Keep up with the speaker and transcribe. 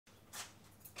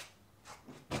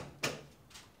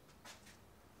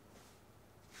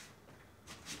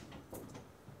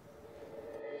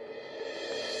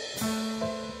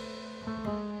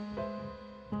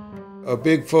A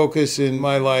big focus in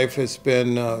my life has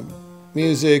been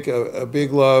music, a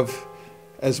big love,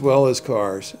 as well as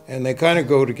cars. And they kind of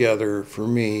go together for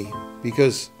me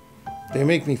because they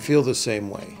make me feel the same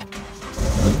way.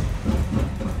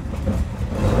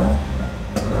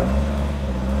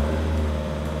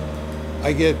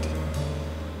 I get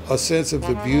a sense of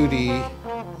the beauty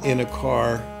in a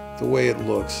car, the way it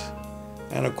looks,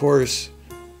 and of course,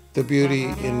 the beauty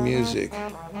in music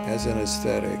as an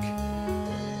aesthetic.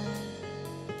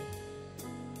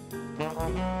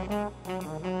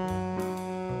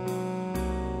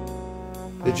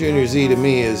 The Junior Z to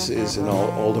me is an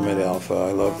ultimate Alfa.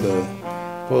 I love the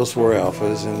post-war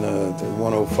Alfas and the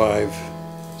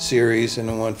 105 series and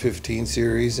the 115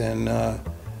 series, and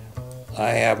I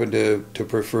happen to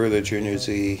prefer the Junior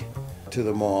Z to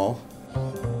them all.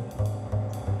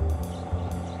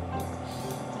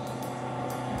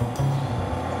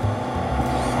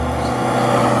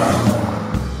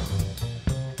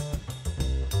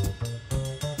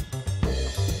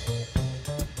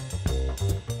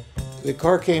 The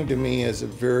car came to me as a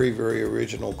very, very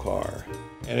original car,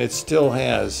 and it still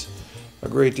has a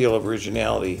great deal of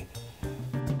originality.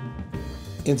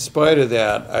 In spite of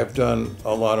that, I've done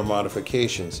a lot of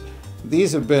modifications.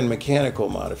 These have been mechanical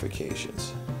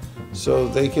modifications, so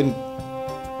they can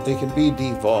be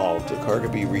devolved. The car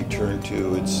can be returned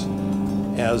to its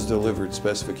as-delivered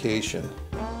specification.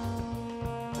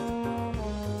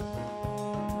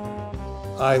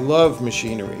 I love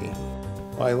machinery.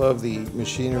 I love the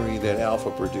machinery that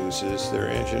Alfa produces. Their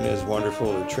engine is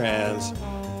wonderful, the trans,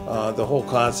 the whole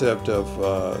concept of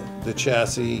the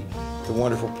chassis, the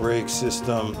wonderful brake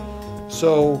system.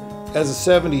 So as a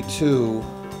 72,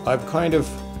 I've kind of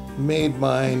made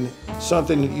mine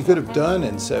something that you could have done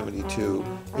in 72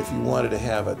 if you wanted to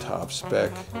have a top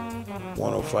spec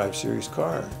 105 series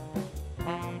car.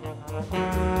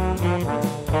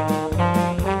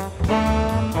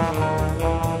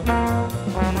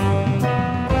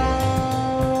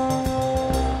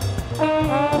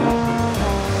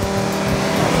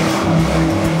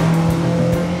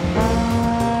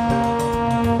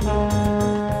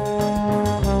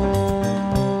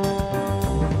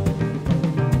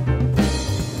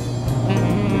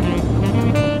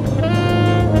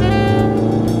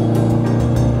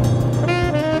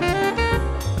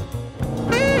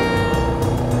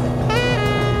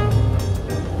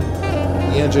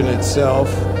 The engine itself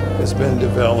has been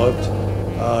developed.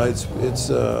 It's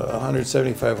a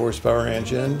 175 horsepower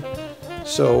engine,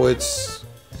 so it's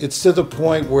to the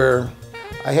point where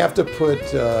I have to put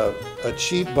a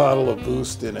cheap bottle of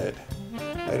boost in it.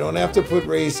 I don't have to put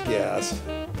race gas,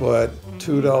 but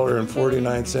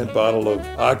 $2.49 bottle of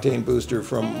octane booster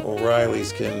from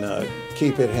O'Reilly's can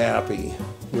keep it happy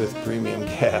with premium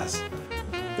gas.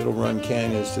 It'll run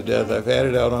canyons to death. I've had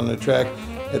it out on the track.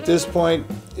 At this point,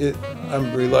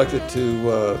 I'm reluctant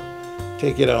to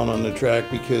take it out on the track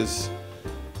because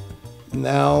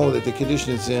now that the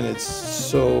condition it's in, it's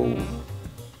so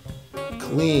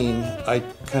clean, I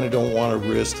kind of don't want to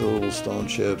risk the little stone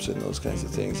chips and those kinds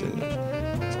of things. And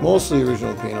it's mostly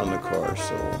original paint on the car,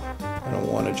 so I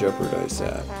don't want to jeopardize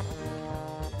that.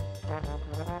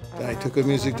 I took a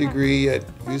music degree at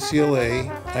UCLA.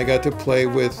 I got to play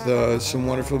with some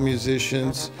wonderful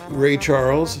musicians. Ray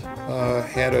Charles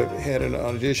had an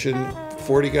audition.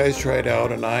 40 guys tried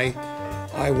out, and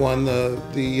I won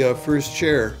the first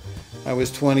chair. I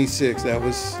was 26. That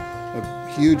was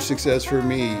a huge success for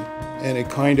me, and it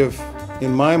kind of,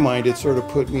 in my mind, it sort of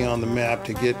put me on the map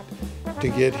to get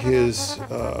his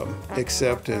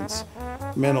acceptance.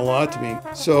 It meant a lot to me.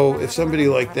 So if somebody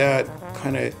like that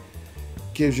kind of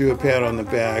gives you a pat on the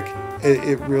back,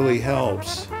 it really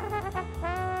helps.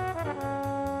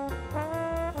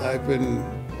 I've been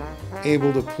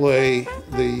able to play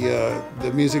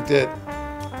the music that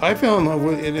I fell in love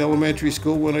with in elementary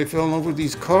school when I fell in love with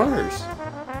these cars.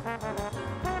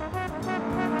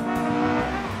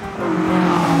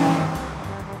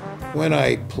 When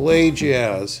I play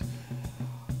jazz,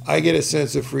 I get a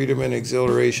sense of freedom and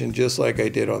exhilaration just like I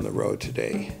did on the road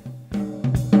today.